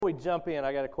Before we jump in,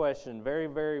 I got a question. Very,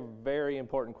 very, very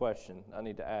important question I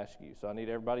need to ask you. So I need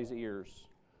everybody's ears.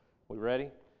 We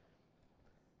ready?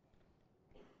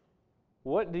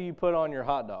 What do you put on your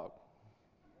hot dog?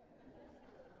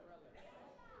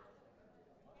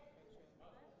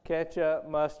 Ketchup,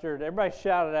 mustard. Everybody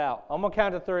shout it out. I'm going to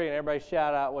count to 3 and everybody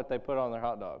shout out what they put on their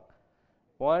hot dog.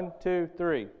 1, 2,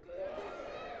 3.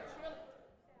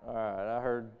 All right, I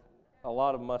heard a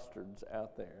lot of mustards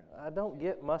out there. I don't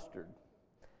get mustard.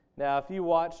 Now, if you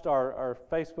watched our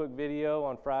Facebook video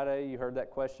on Friday, you heard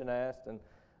that question asked, and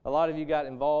a lot of you got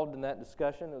involved in that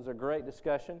discussion. It was a great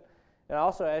discussion. And I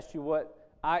also asked you what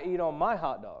I eat on my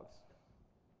hot dogs.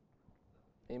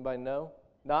 Anybody know?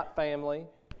 Not family.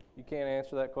 You can't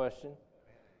answer that question.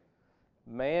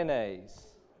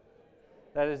 Mayonnaise.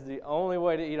 That is the only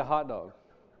way to eat a hot dog.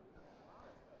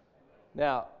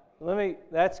 Now,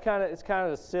 it's kind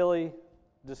of a silly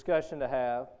discussion to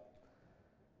have.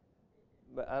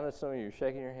 But I know some of you are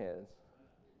shaking your heads.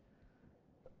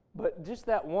 But just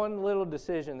that one little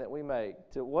decision that we make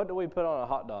to what do we put on a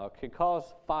hot dog could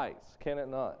cause fights, can it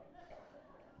not?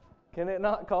 Can it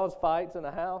not cause fights in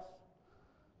a house?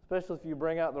 Especially if you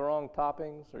bring out the wrong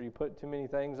toppings or you put too many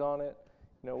things on it.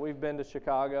 You know, we've been to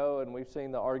Chicago and we've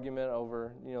seen the argument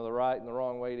over, the right and the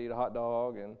wrong way to eat a hot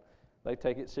dog, and they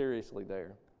take it seriously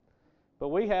there. But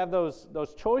we have those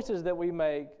choices that we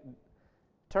make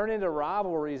turn into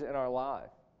rivalries in our life.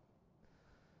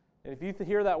 And if you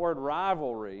hear that word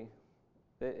rivalry,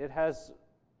 it has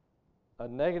a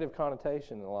negative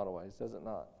connotation in a lot of ways, does it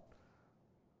not?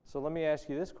 So let me ask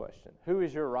you this question. Who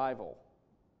is your rival?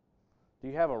 Do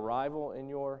you have a rival in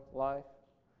your life?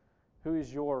 Who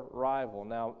is your rival?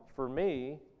 Now, for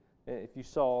me, if you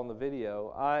saw in the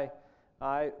video,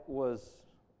 I was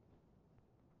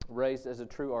raised as a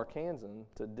true Arkansan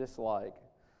to dislike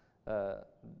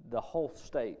the whole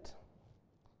state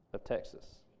of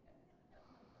Texas.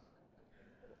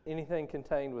 Anything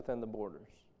contained within the borders.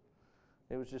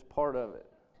 It was just part of it.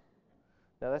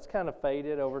 Now that's kind of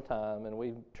faded over time, and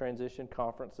we've transitioned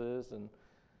conferences, and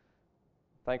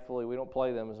thankfully we don't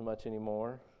play them as much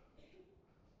anymore.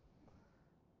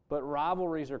 But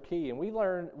rivalries are key, and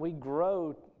we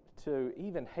grow to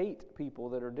even hate people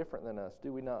that are different than us,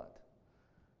 do we not?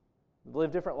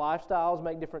 Live different lifestyles,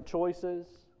 make different choices.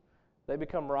 They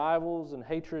become rivals, and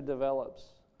hatred develops,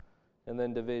 and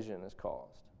then division is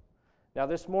caused. Now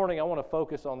this morning I want to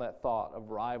focus on that thought of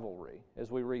rivalry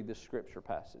as we read this scripture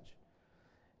passage.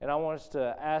 And I want us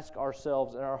to ask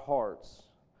ourselves in our hearts,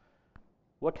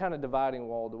 what kind of dividing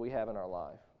wall do we have in our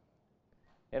life?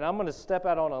 And I'm going to step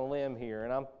out on a limb here,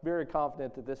 and I'm very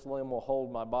confident that this limb will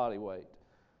hold my body weight.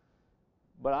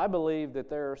 But I believe that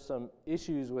there are some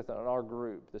issues within our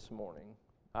group this morning.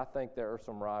 I think there are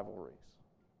some rivalries.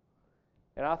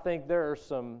 And I think there are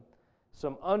some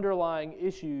underlying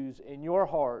issues in your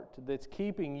heart that's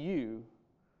keeping you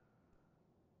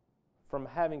from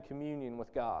having communion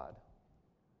with God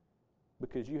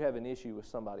because you have an issue with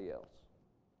somebody else.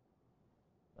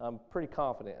 I'm pretty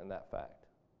confident in that fact.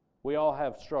 We all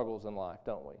have struggles in life,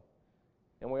 don't we?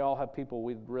 And we all have people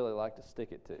we'd really like to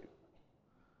stick it to.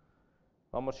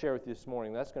 I'm going to share with you this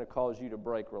morning, that's going to cause you to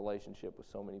break relationship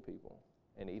with so many people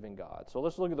and even God. So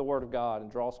let's look at the Word of God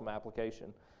and draw some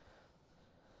application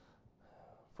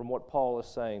from what Paul is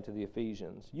saying to the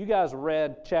Ephesians. You guys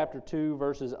read chapter 2,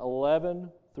 verses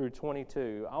 11 through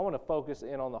 22. I want to focus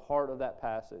in on the heart of that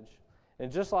passage.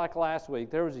 And just like last week,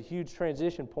 there was a huge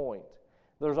transition point.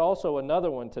 There's also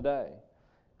another one today.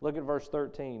 Look at verse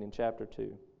 13 in chapter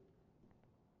 2.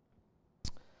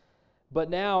 But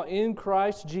now in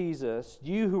Christ Jesus,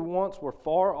 you who once were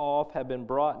far off have been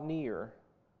brought near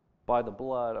by the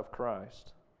blood of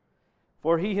Christ.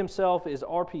 For he himself is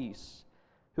our peace,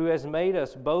 who has made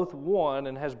us both one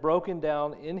and has broken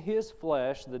down in his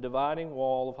flesh the dividing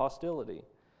wall of hostility,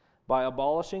 by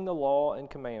abolishing the law and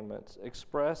commandments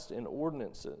expressed in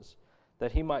ordinances,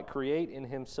 that he might create in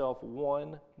himself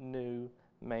one new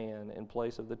man in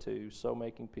place of the two, so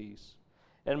making peace,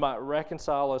 and might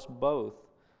reconcile us both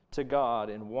to God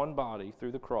in one body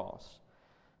through the cross,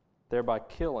 thereby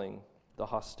killing the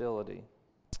hostility.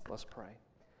 Let's pray.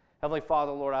 Heavenly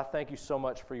Father, Lord, I thank you so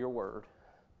much for your word.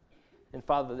 And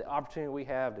Father, the opportunity we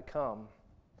have to come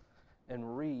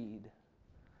and read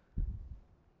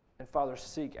and, Father,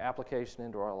 seek application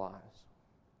into our lives.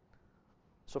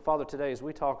 So, Father, today as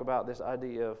we talk about this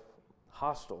idea of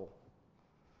hostile,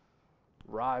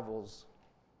 rivals,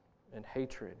 and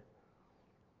hatred,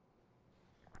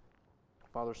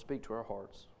 Father, speak to our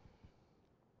hearts.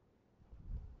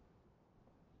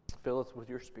 Fill us with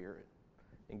your Spirit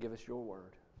and give us your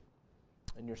word.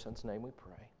 In your Son's name we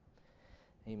pray.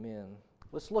 Amen.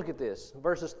 Let's look at this.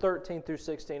 Verses 13 through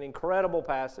 16, incredible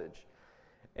passage.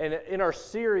 And in our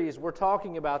series, we're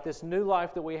talking about this new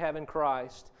life that we have in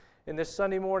Christ. And this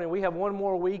Sunday morning, we have one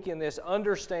more week in this,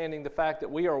 understanding the fact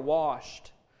that we are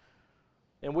washed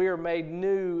and we are made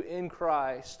new in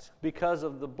Christ because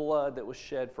of the blood that was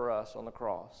shed for us on the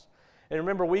cross. And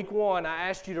remember, week 1, I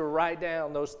asked you to write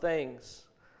down those things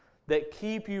that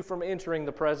keep you from entering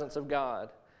the presence of God,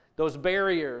 those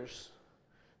barriers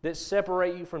that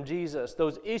separate you from Jesus,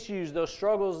 those issues, those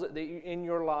struggles in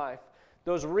your life,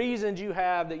 those reasons you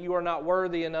have that you are not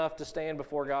worthy enough to stand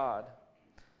before God.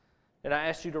 And I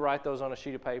asked you to write those on a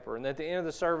sheet of paper. And at the end of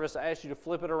the service, I asked you to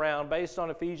flip it around based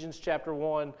on Ephesians chapter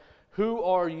 1. Who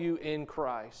are you in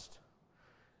Christ?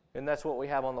 And that's what we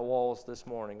have on the walls this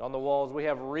morning. On the walls, we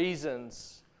have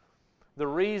reasons, the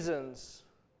reasons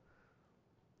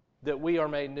that we are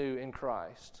made new in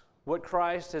Christ. What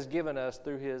Christ has given us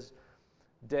through His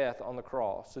death on the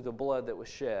cross, through the blood that was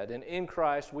shed. And in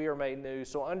Christ, we are made new.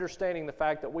 So understanding the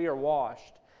fact that we are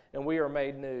washed and we are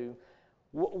made new,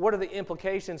 what are the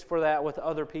implications for that with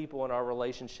other people in our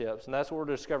relationships? And that's what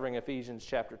we're discovering in Ephesians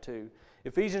chapter 2.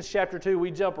 Ephesians chapter 2,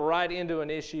 we jump right into an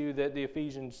issue that the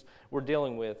Ephesians were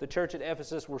dealing with. The church at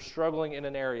Ephesus were struggling in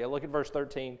an area. Look at verse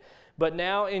 13. But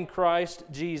now in Christ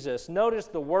Jesus. Notice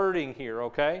the wording here,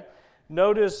 okay?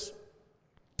 Notice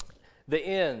the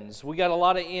ends. We got a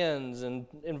lot of ends in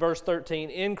verse 13.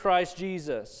 In Christ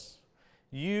Jesus,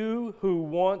 you who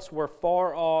once were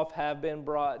far off have been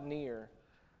brought near.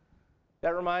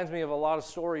 That reminds me of a lot of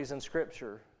stories in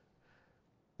Scripture.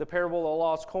 The parable of the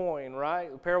lost coin,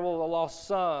 right? The parable of the lost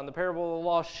son, the parable of the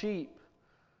lost sheep.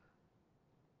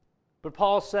 But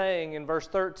Paul's saying in verse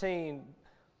 13,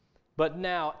 but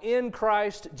now in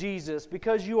Christ Jesus,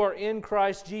 because you are in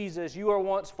Christ Jesus, you are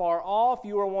once far off,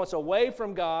 you were once away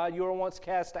from God, you were once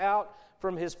cast out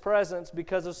from His presence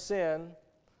because of sin.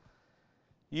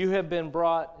 You have been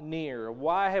brought near.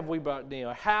 Why have we brought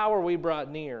near? How are we brought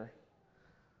near?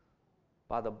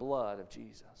 By the blood of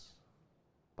Jesus.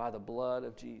 By the blood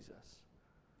of Jesus.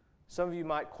 Some of you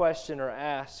might question or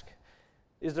ask,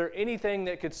 is there anything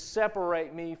that could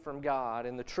separate me from God?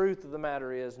 And the truth of the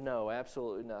matter is, no,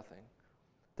 absolutely nothing.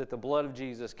 That the blood of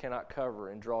Jesus cannot cover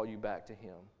and draw you back to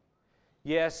Him.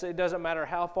 Yes, it doesn't matter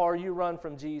how far you run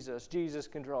from Jesus, Jesus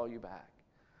can draw you back.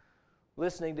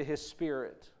 Listening to His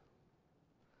Spirit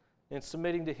and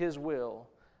submitting to His will,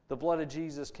 the blood of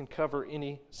Jesus can cover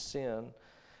any sin.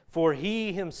 For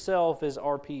He Himself is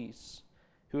our peace,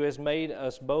 who has made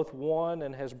us both one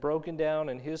and has broken down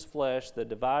in His flesh the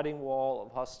dividing wall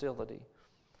of hostility.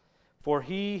 For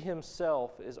He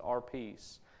Himself is our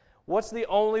peace. What's the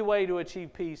only way to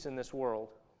achieve peace in this world?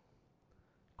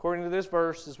 According to this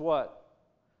verse is what?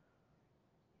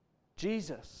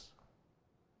 Jesus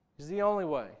is the only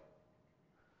way.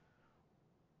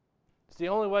 It's the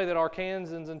only way that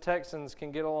Arkansans and Texans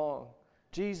can get along.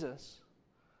 Jesus.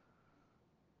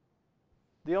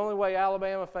 The only way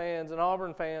Alabama fans and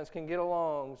Auburn fans can get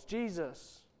along is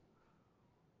Jesus.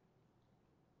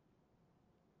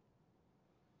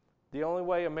 The only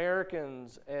way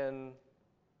Americans and...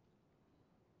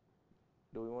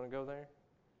 Do we want to go there?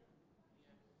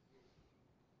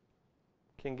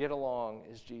 Can get along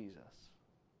is Jesus.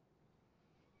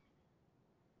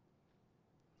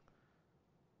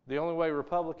 The only way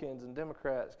Republicans and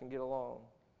Democrats can get along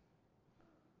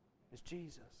is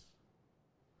Jesus.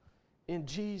 In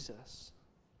Jesus,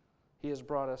 He has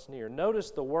brought us near.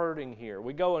 Notice the wording here.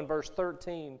 We go in verse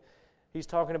 13. He's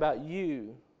talking about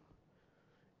you.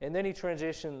 And then he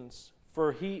transitions,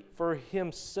 for He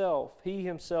Himself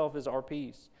is our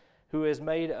peace, who has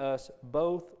made us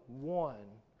both one.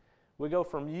 We go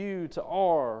from you to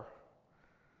our.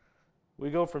 We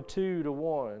go from two to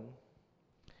one.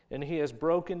 And He has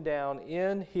broken down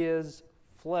in His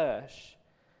flesh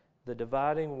the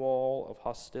dividing wall of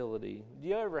hostility. Do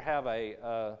you ever have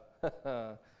a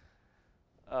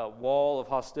wall of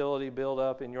hostility build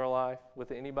up in your life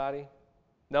with anybody?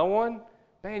 No one?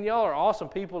 Man, y'all are awesome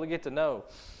people to get to know.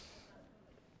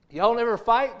 Y'all never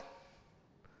fight?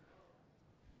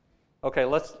 Okay,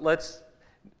 let's.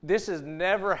 This has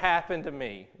never happened to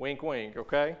me. Wink, wink.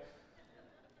 Okay.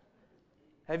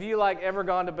 Have you ever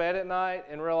gone to bed at night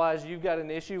and realized you've got an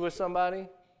issue with somebody?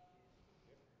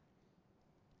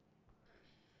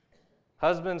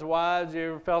 Husbands, wives, you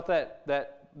ever felt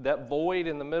that void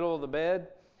in the middle of the bed?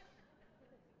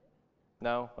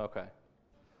 No? Okay.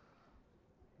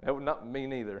 Not me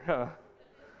neither. Huh?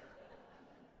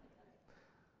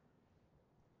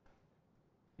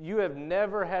 You have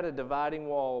never had a dividing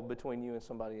wall between you and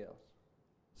somebody else.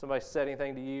 Somebody said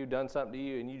anything to you, done something to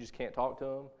you, and you just can't talk to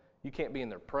them. You can't be in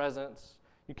their presence.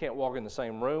 You can't walk in the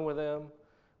same room with them.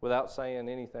 without saying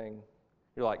anything.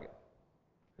 You're like, you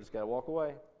just got to walk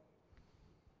away.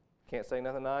 Can't say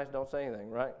nothing nice, don't say anything,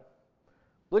 right?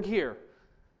 Look here.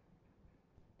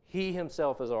 He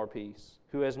himself is our peace,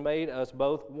 who has made us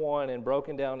both one and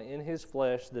broken down in his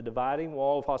flesh the dividing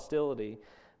wall of hostility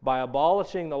by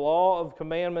abolishing the law of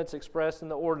commandments expressed in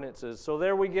the ordinances. So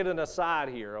there we get an aside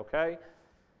here, okay?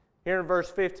 Here in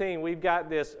verse 15, we've got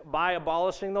this, by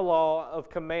abolishing the law of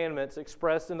commandments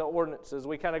expressed in the ordinances.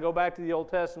 We kind of go back to the Old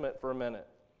Testament for a minute.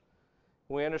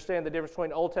 We understand the difference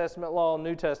between Old Testament law and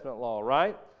New Testament law,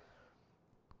 right?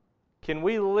 Can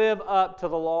we live up to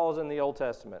the laws in the Old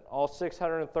Testament? All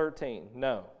 613?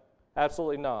 No,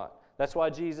 absolutely not. That's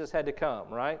why Jesus had to come,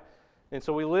 right? And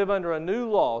so we live under a new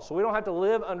law. So we don't have to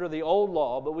live under the old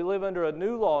law, but we live under a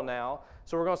new law now.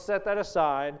 So we're going to set that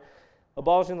aside,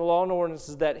 abolishing the law and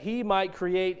ordinances, that he might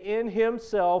create in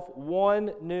himself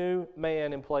one new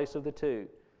man in place of the two,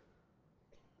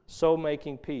 so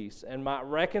making peace, and might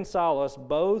reconcile us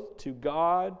both to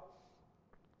God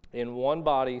in one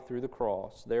body through the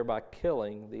cross, thereby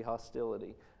killing the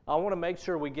hostility. I want to make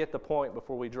sure we get the point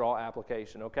before we draw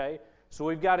application, okay? So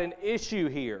we've got an issue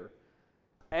here.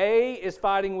 A is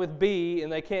fighting with B,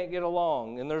 and they can't get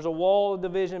along, and there's a wall of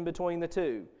division between the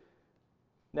two.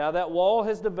 Now that wall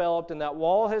has developed, and that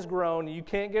wall has grown, and you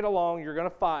can't get along, you're going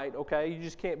to fight, okay? You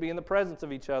just can't be in the presence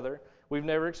of each other. We've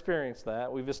never experienced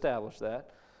that. We've established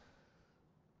that.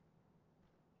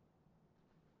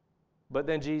 But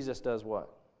then Jesus does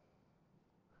what?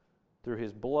 Through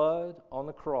his blood on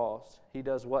the cross, he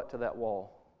does what to that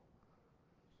wall?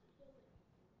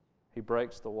 He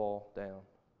breaks the wall down.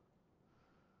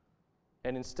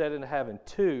 And instead of having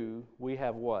two, we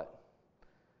have what?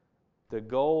 The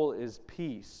goal is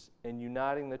peace and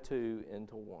uniting the two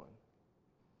into one,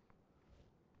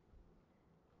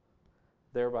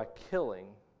 thereby killing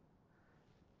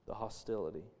the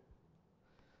hostility.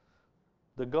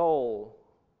 The goal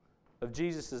of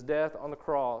Jesus' death on the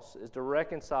cross is to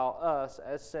reconcile us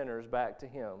as sinners back to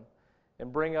him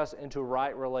and bring us into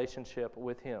right relationship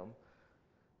with him.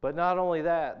 But not only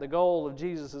that, the goal of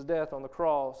Jesus' death on the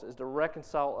cross is to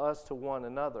reconcile us to one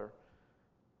another,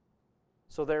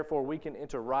 so therefore we can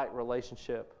enter right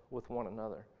relationship with one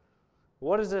another.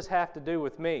 What does this have to do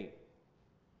with me?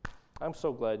 I'm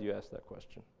so glad you asked that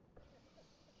question.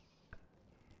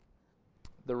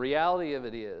 The reality of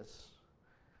it is,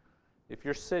 if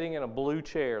you're sitting in a blue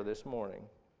chair this morning,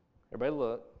 everybody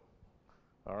look.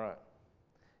 All right.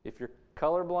 If you're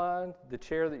colorblind, the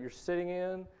chair that you're sitting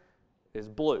in is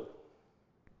blue.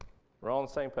 We're all on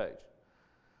the same page.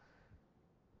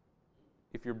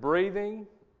 If you're breathing,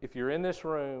 if you're in this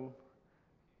room,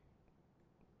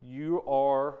 you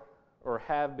are or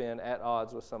have been at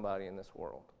odds with somebody in this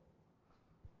world.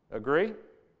 Agree?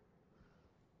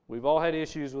 We've all had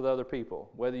issues with other people.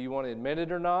 Whether you want to admit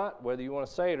it or not, whether you want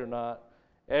to say it or not,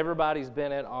 everybody's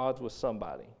been at odds with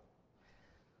somebody.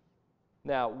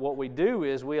 Now, what we do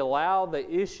is we allow the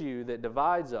issue that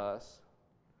divides us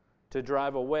to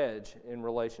drive a wedge in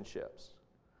relationships.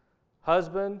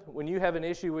 Husband, when you have an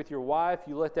issue with your wife,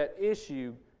 you let that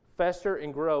issue fester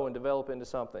and grow and develop into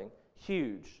something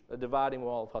huge, a dividing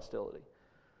wall of hostility.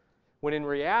 When in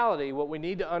reality, what we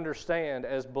need to understand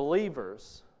as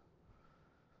believers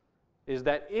is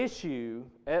that issue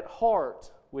at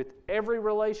heart with every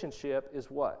relationship is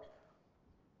what?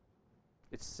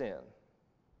 It's sin.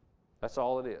 That's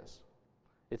all it is.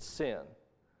 It's sin.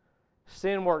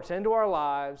 Sin works into our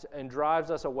lives and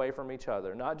drives us away from each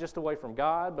other. Not just away from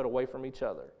God, but away from each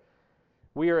other.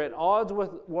 We are at odds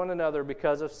with one another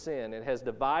because of sin. It has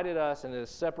divided us and it has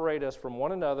separated us from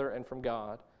one another and from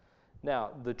God.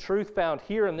 Now, the truth found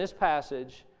here in this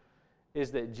passage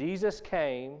is that Jesus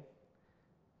came,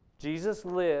 Jesus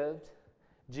lived,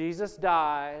 Jesus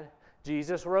died,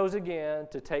 Jesus rose again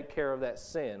to take care of that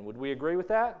sin. Would we agree with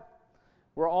that?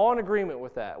 We're all in agreement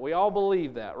with that. We all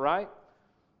believe that, right?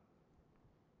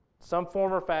 Some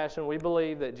form or fashion, we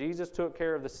believe that Jesus took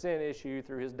care of the sin issue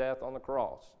through his death on the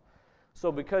cross.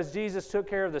 So because Jesus took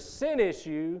care of the sin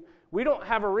issue, we don't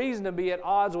have a reason to be at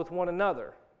odds with one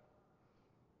another.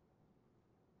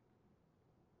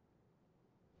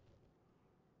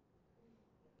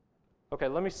 Okay,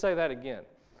 let me say that again.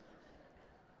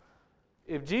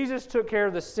 If Jesus took care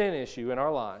of the sin issue in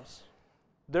our lives,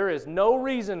 there is no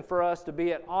reason for us to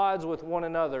be at odds with one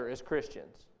another as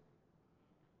Christians.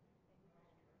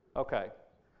 Okay.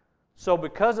 So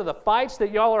because of the fights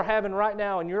that y'all are having right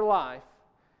now in your life,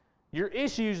 your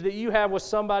issues that you have with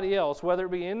somebody else, whether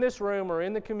it be in this room or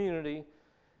in the community,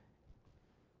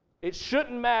 it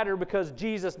shouldn't matter because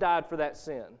Jesus died for that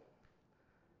sin.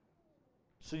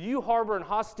 So you harboring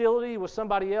hostility with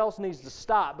somebody else needs to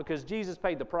stop because Jesus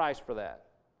paid the price for that.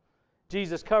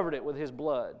 Jesus covered it with his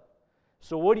blood.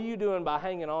 So what are you doing by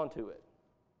hanging on to it?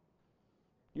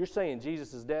 You're saying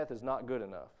Jesus' death is not good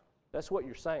enough. That's what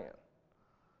you're saying.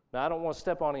 Now, I don't want to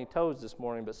step on any toes this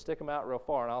morning, but stick them out real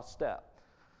far and I'll step.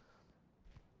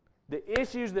 The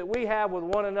issues that we have with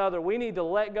one another, we need to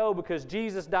let go because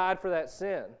Jesus died for that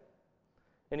sin.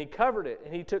 And he covered it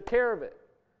and he took care of it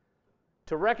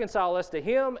to reconcile us to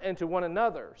him and to one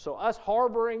another. So us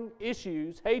harboring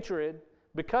issues, hatred,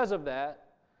 because of that,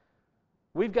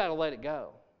 we've got to let it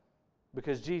go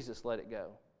because Jesus let it go.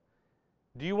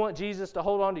 Do you want Jesus to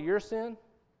hold on to your sin?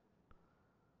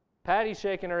 Patty's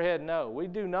shaking her head, no, we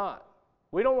do not.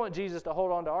 We don't want Jesus to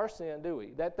hold on to our sin, do we?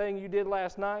 That thing you did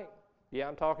last night? Yeah,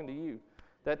 I'm talking to you.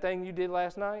 That thing you did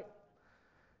last night?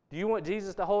 Do you want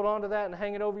Jesus to hold on to that and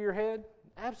hang it over your head?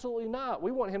 Absolutely not.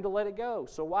 We want him to let it go.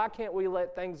 So why can't we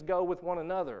let things go with one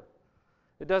another?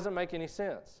 It doesn't make any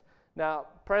sense. Now,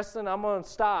 Preston, I'm going to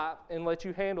stop and let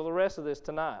you handle the rest of this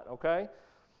tonight, okay?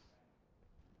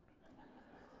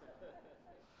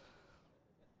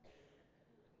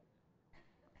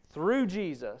 Through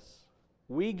Jesus,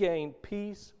 we gain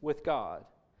peace with God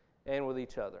and with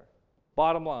each other.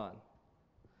 Bottom line.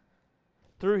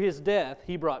 Through his death,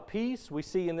 he brought peace. We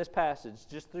see in this passage,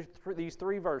 just through these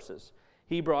 3 verses.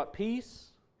 He brought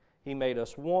peace, he made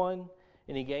us one,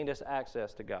 and he gained us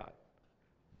access to God.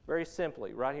 Very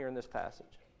simply, right here in this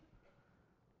passage.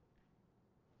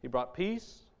 He brought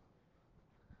peace,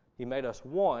 he made us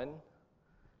one,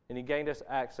 and he gained us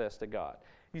access to God.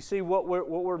 You see, what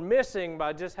we're missing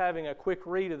by just having a quick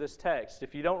read of this text,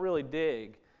 if you don't really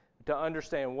dig to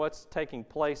understand what's taking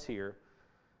place here,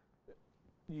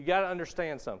 you got to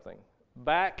understand something.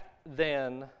 Back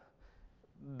then,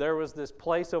 there was this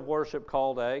place of worship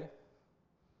called a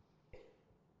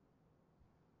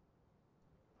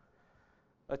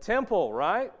temple,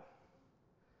 right?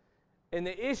 And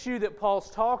the issue that Paul's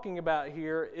talking about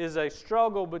here is a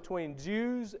struggle between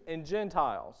Jews and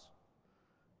Gentiles.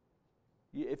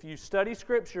 If you study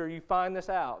Scripture, you find this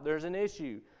out. There's an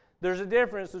issue. There's a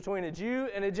difference between a Jew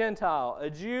and a Gentile, a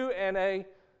Jew and a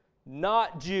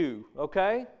not Jew,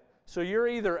 okay? So you're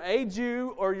either a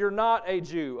Jew or you're not a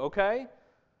Jew, okay?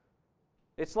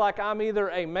 It's like I'm either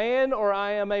a man or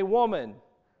I am a woman.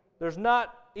 There's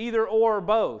not either or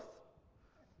both.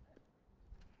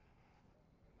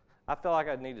 I feel like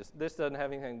I need to, this doesn't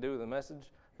have anything to do with the message,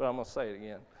 but I'm going to say it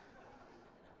again.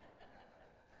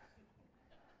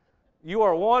 You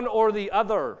are one or the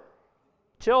other.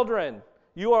 Children,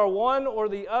 you are one or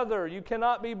the other. You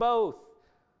cannot be both.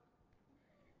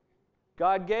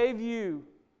 God gave you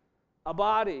a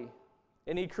body,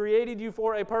 and he created you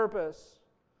for a purpose.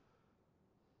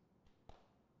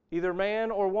 Either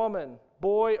man or woman,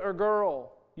 boy or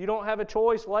girl. You don't have a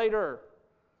choice later.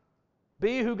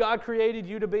 Be who God created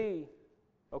you to be,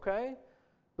 okay?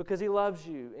 Because he loves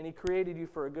you, and he created you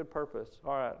for a good purpose.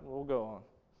 All right, we'll go on.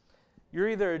 You're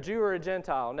either a Jew or a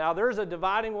Gentile. Now, there's a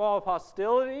dividing wall of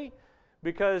hostility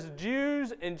because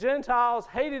Jews and Gentiles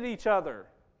hated each other.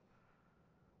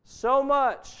 So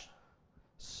much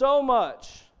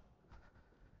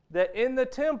that in the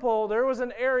temple there was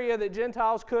an area that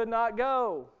Gentiles could not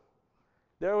go.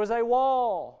 There was a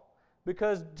wall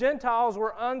because Gentiles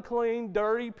were unclean,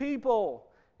 dirty people.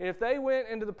 And if they went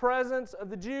into the presence of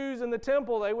the Jews in the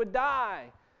temple, they would die.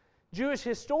 Jewish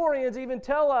historians even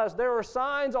tell us there are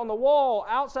signs on the wall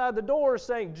outside the door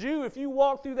saying, Jew, if you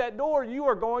walk through that door, you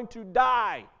are going to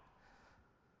die.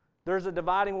 There's a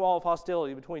dividing wall of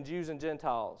hostility between Jews and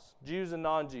Gentiles, Jews and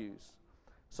non-Jews.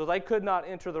 So they could not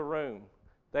enter the room.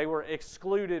 They were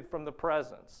excluded from the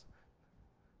presence.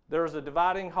 There was a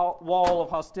dividing wall of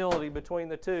hostility between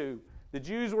the two. The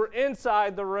Jews were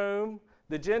inside the room.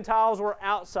 The Gentiles were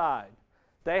outside.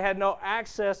 They had no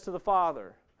access to the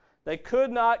Father. They could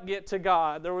not get to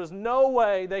God. There was no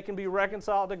way they can be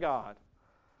reconciled to God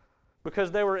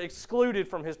because they were excluded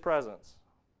from his presence.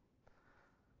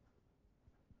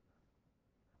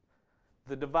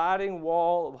 The dividing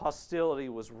wall of hostility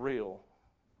was real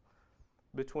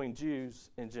between Jews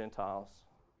and Gentiles.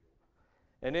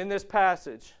 And in this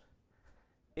passage,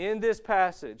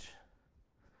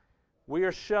 we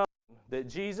are shown that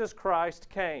Jesus Christ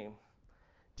came.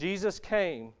 Jesus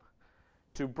came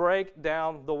to break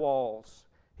down the walls.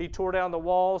 He tore down the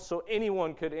walls so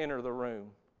anyone could enter the room.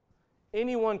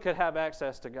 Anyone could have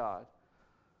access to God.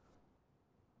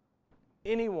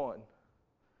 Anyone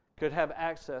could have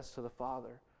access to the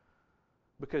Father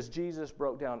because Jesus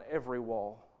broke down every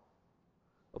wall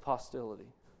of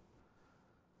hostility.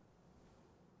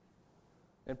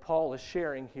 And Paul is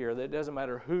sharing here that it doesn't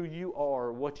matter who you are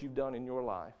or what you've done in your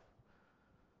life.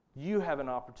 You have an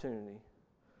opportunity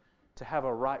to have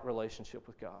a right relationship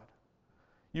with God.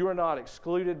 You are not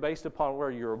excluded based upon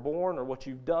where you were born or what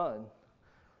you've done.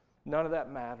 None of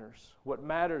that matters. What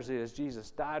matters is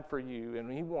Jesus died for you,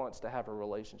 and He wants to have a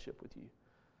relationship with you.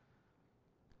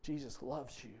 Jesus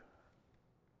loves you.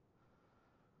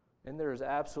 And there is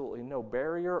absolutely no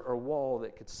barrier or wall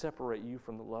that could separate you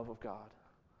from the love of God.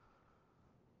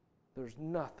 There's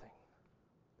nothing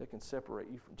that can separate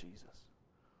you from Jesus.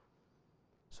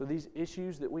 So these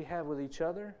issues that we have with each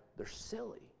other, they're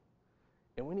silly.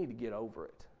 And we need to get over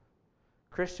it.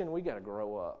 Christian, we got to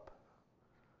grow up.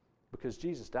 Because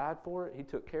Jesus died for it. He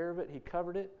took care of it. He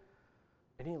covered it.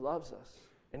 And He loves us.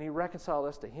 And He reconciled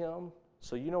us to Him.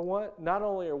 So you know what? Not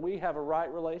only are we have a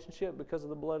right relationship because of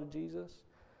the blood of Jesus,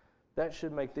 that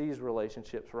should make these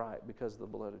relationships right because of the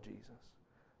blood of Jesus.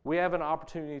 We have an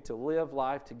opportunity to live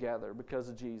life together because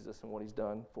of Jesus and what He's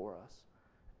done for us.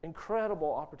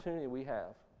 Incredible opportunity we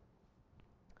have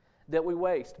that we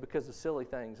waste because of silly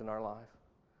things in our life.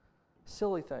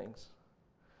 Silly things.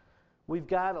 We've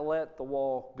got to let the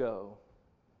wall go.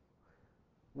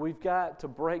 We've got to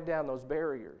break down those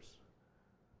barriers.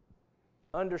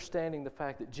 Understanding the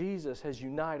fact that Jesus has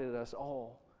united us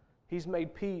all. He's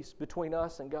made peace between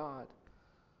us and God.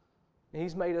 And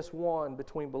He's made us one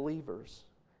between believers.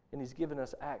 And He's given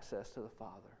us access to the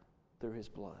Father through His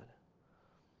blood.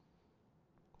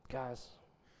 Guys,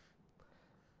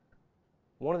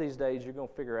 one of these days you're going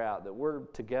to figure out that we're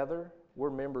together, we're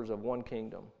members of one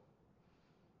kingdom.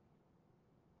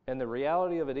 And the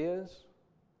reality of it is,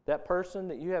 that person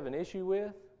that you have an issue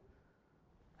with,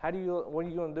 what are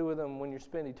you going to do with them when you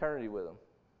spend eternity with them?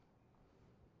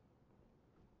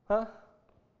 Huh?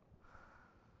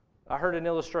 I heard an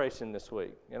illustration this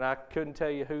week, and I couldn't tell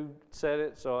you who said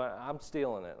it, so I'm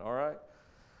stealing it, all right?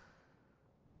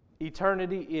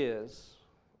 Eternity is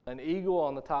an eagle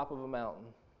on the top of a mountain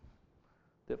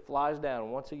that flies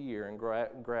down once a year and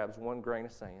grabs one grain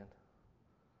of sand.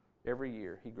 Every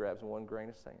year, he grabs one grain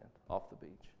of sand off the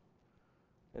beach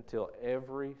until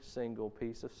every single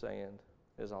piece of sand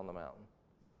is on the mountain.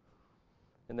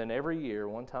 And then every year,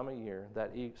 one time a year,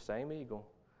 that same eagle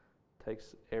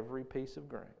takes every piece of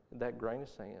that grain of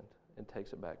sand, and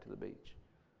takes it back to the beach.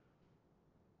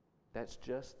 That's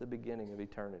just the beginning of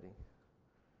eternity.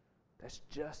 That's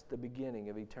just the beginning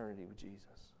of eternity with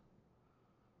Jesus.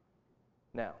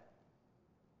 Now,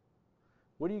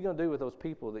 what are you going to do with those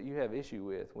people that you have issue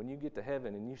with when you get to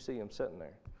heaven and you see them sitting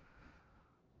there?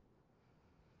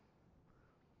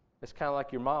 It's kind of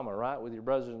like your mama, right, with your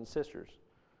brothers and sisters.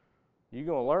 You're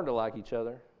going to learn to like each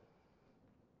other.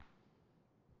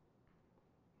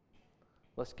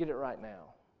 Let's get it right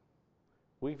now.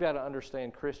 We've got to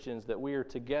understand, Christians, that we are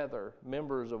together,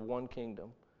 members of one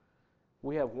kingdom.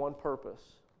 We have one purpose.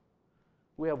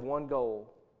 We have one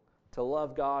goal, to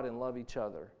love God and love each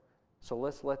other. So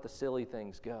let's let the silly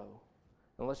things go.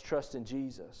 And let's trust in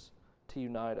Jesus to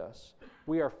unite us.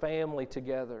 We are family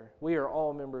together. We are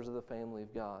all members of the family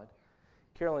of God.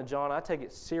 Carol and John, I take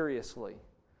it seriously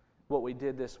what we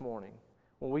did this morning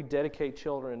when we dedicate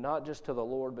children not just to the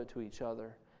Lord but to each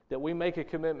other. That we make a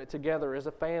commitment together as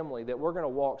a family that we're going to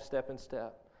walk step in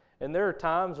step. And there are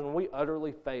times when we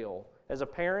utterly fail. As a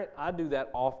parent, I do that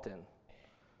often.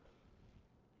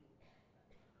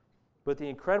 But the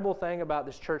incredible thing about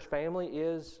this church family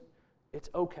is it's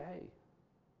okay.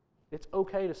 It's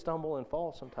okay to stumble and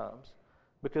fall sometimes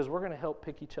because we're going to help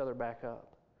pick each other back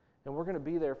up. And we're going to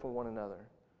be there for one another.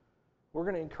 We're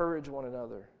going to encourage one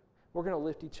another. We're going to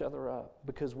lift each other up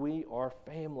because we are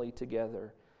family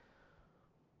together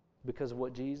because of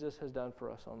what Jesus has done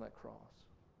for us on that cross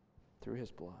through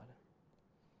His blood.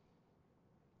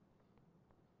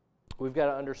 We've got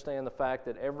to understand the fact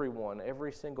that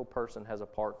every single person has a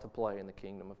part to play in the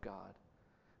kingdom of God.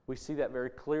 We see that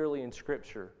very clearly in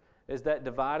Scripture as that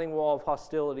dividing wall of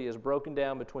hostility is broken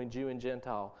down between Jew and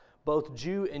Gentile. Both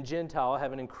Jew and Gentile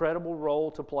have an incredible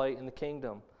role to play in the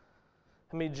kingdom.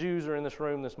 How many Jews are in this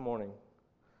room this morning?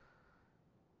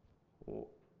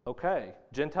 Okay,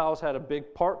 Gentiles had a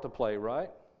big part to play, right?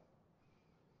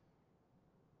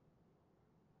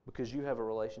 Because you have a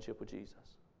relationship with Jesus.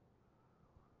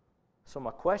 So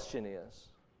my question is,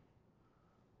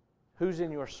 who's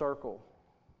in your circle?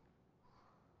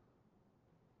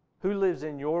 Who lives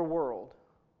in your world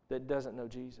that doesn't know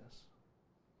Jesus?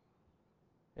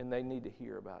 And they need to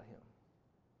hear about Him.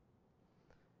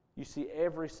 You see,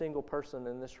 every single person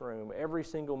in this room, every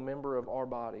single member of our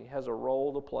body has a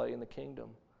role to play in the kingdom.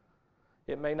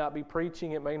 It may not be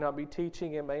preaching, it may not be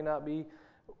teaching, it may not be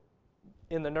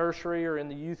in the nursery or in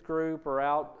the youth group or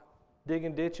out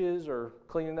digging ditches or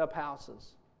cleaning up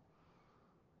houses.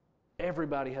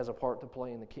 Everybody has a part to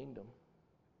play in the kingdom.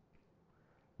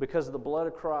 Because the blood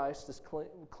of Christ has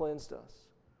cleansed us.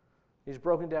 He's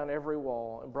broken down every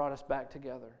wall and brought us back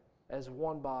together as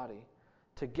one body.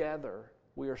 Together,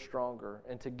 we are stronger,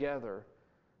 and together,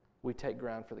 we take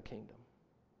ground for the kingdom.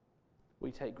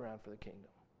 We take ground for the kingdom.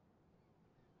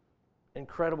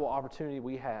 Incredible opportunity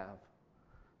we have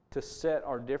to set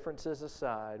our differences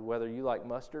aside, whether you like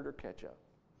mustard or ketchup,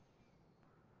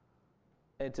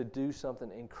 and to do something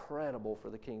incredible for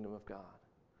the kingdom of God.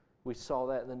 We saw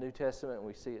that in the New Testament, and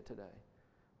we see it today.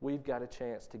 We've got a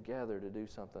chance together to do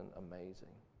something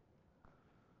amazing.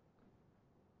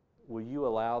 Will you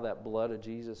allow that blood of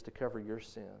Jesus to cover your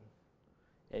sin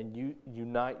and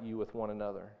unite you with one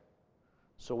another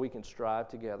so we can strive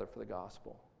together for the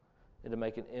gospel and to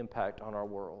make an impact on our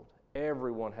world?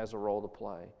 Everyone has a role to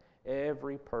play.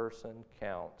 Every person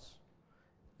counts.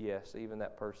 Yes, even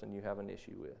that person you have an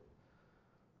issue with.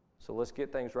 So let's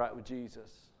get things right with Jesus,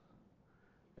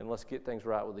 and let's get things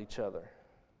right with each other,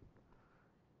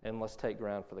 and let's take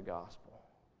ground for the gospel.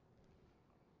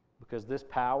 Because this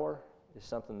power is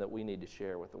something that we need to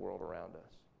share with the world around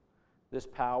us. This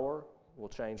power will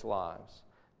change lives.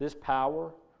 This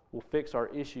power will fix our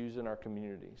issues in our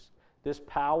communities. This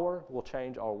power will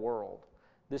change our world.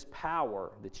 This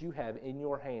power that you have in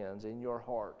your hands, in your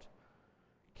heart,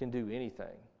 can do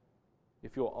anything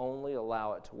if you'll only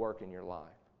allow it to work in your life.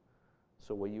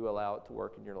 So will you allow it to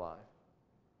work in your life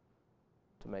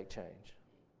to make change?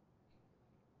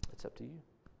 It's up to you.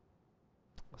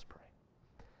 Let's pray.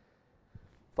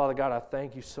 Father God, I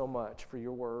thank you so much for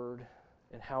your word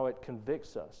and how it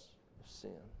convicts us of sin.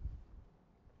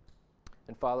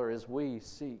 And Father, as we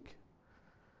seek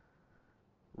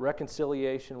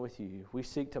reconciliation with you, we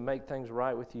seek to make things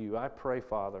right with you, I pray,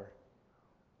 Father,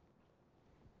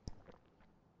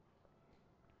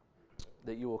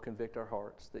 that you will convict our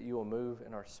hearts, that you will move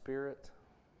in our spirit,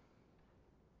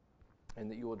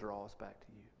 and that you will draw us back to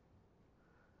you.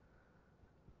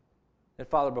 And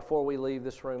Father, before we leave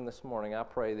this room this morning, I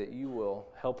pray that you will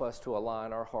help us to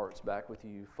align our hearts back with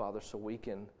you, Father, so we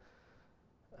can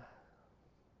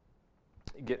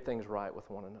get things right with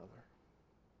one another.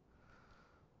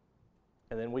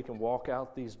 And then we can walk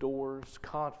out these doors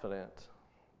confident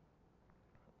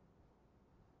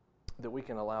that we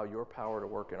can allow your power to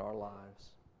work in our lives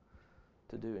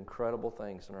to do incredible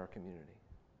things in our community.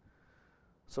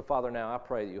 So, Father, now I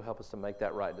pray that you help us to make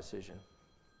that right decision,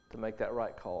 to make that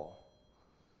right call.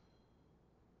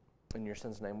 In your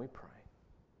Son's name we pray.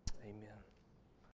 Amen.